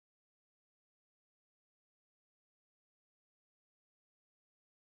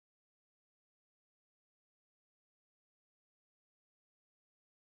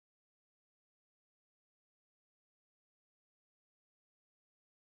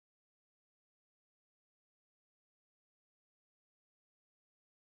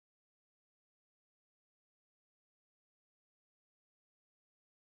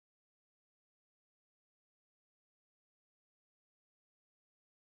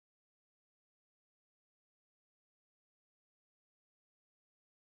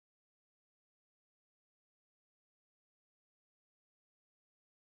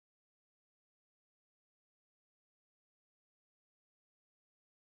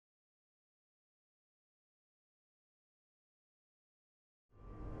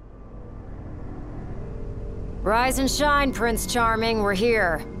Rise and shine, Prince Charming, we're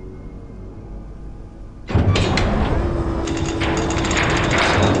here.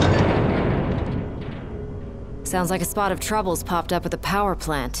 Sounds like a spot of trouble's popped up at the power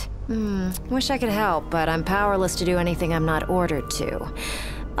plant. Wish I could help, but I'm powerless to do anything I'm not ordered to.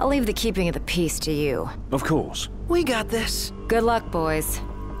 I'll leave the keeping of the peace to you. Of course. We got this. Good luck, boys.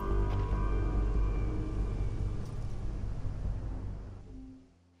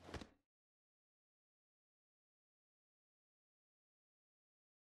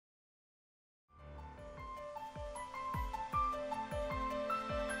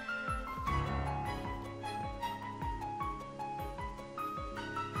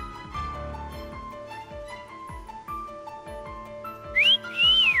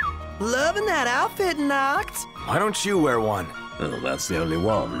 Loving that outfit, Noct. Why don't you wear one? Well, that's the only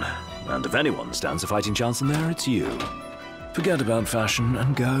one. And if anyone stands a fighting chance in there, it's you. Forget about fashion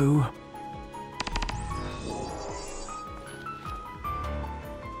and go.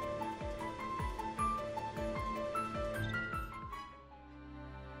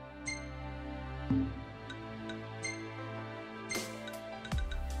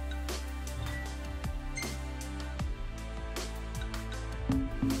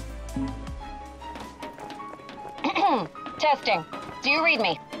 Testing. Do you read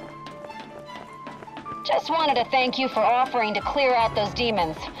me? Just wanted to thank you for offering to clear out those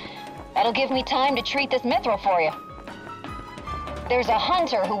demons. That'll give me time to treat this mithril for you. There's a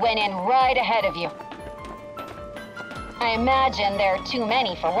hunter who went in right ahead of you. I imagine there are too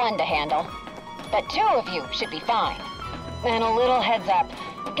many for one to handle, but two of you should be fine. And a little heads up,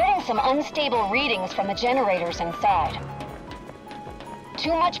 I'm getting some unstable readings from the generators inside.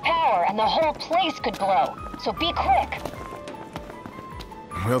 Too much power and the whole place could blow, so be quick.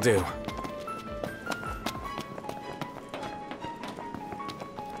 Will do.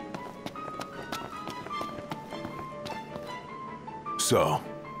 So,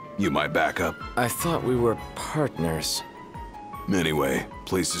 you my backup? I thought we were partners. Anyway,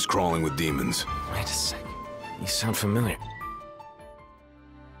 place is crawling with demons. Wait a sec. You sound familiar.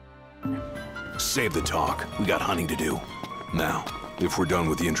 Save the talk. We got hunting to do. Now, if we're done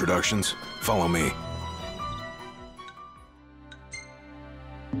with the introductions, follow me.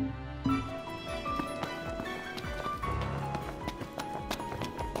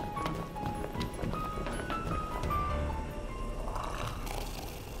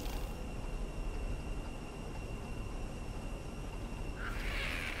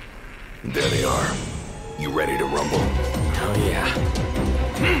 There they are. You ready to rumble? Oh yeah.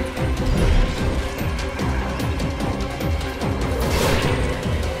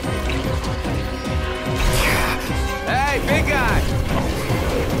 Hey, big guy!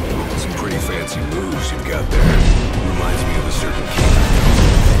 Some pretty fancy moves you've got there. Reminds me of a certain king.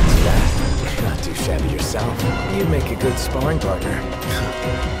 Yeah, not too shabby yourself. You'd make a good sparring partner.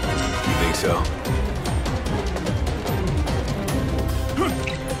 You think so?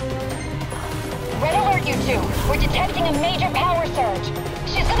 Red alert, you two. We're detecting a major power surge.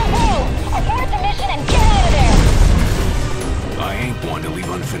 She's gonna blow! Abort the mission and get out of there! I ain't one to leave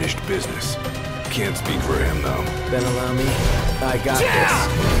unfinished business. Can't speak for him, though. Then allow me. I got this.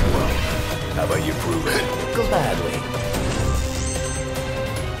 Well, how about you prove it? Gladly.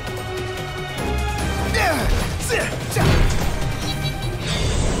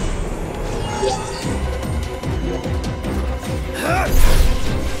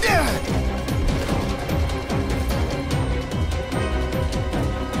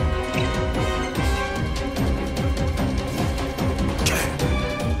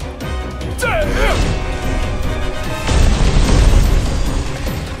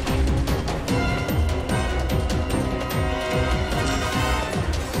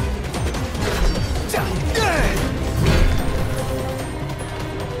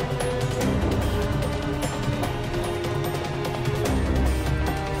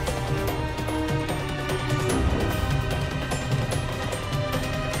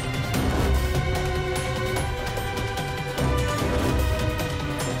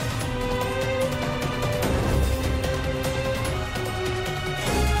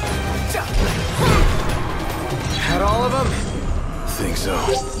 Had all of them? Think so.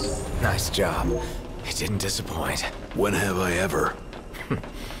 Nice job. It didn't disappoint. When have I ever?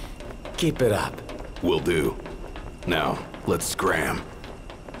 Keep it up. Will do. Now, let's scram.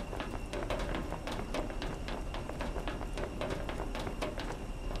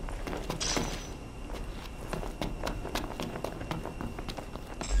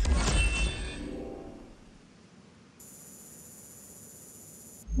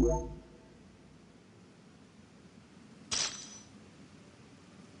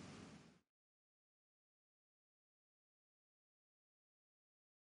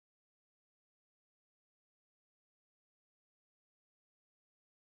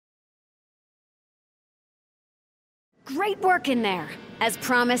 Great work in there. As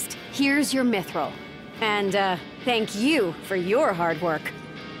promised, here's your mithril. And, thank you for your hard work.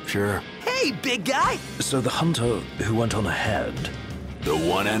 Sure. Hey, big guy! So the hunter who went on ahead. The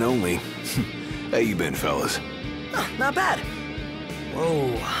one and only. How you been, fellas? Oh, not bad.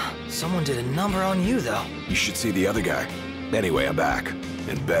 Whoa, someone did a number on you, though. You should see the other guy. Anyway, I'm back,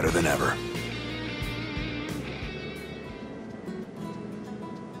 and better than ever.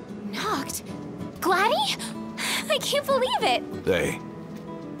 Knocked? Gladdy? I can't believe it! Hey,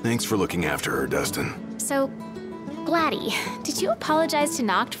 thanks for looking after her, Dustin. So, Gladdy, did you apologize to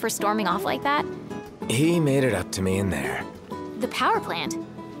Noct for storming off like that? He made it up to me in there. The power plant?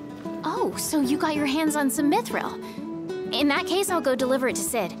 Oh, so you got your hands on some mithril. In that case, I'll go deliver it to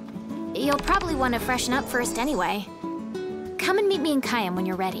Sid. You'll probably want to freshen up first anyway. Come and meet me in Kayam when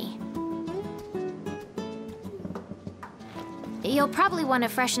you're ready. You'll probably want to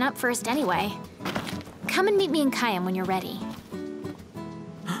freshen up first anyway. Come and meet me in Kayam when you're ready.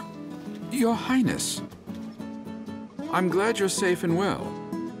 Your Highness. I'm glad you're safe and well.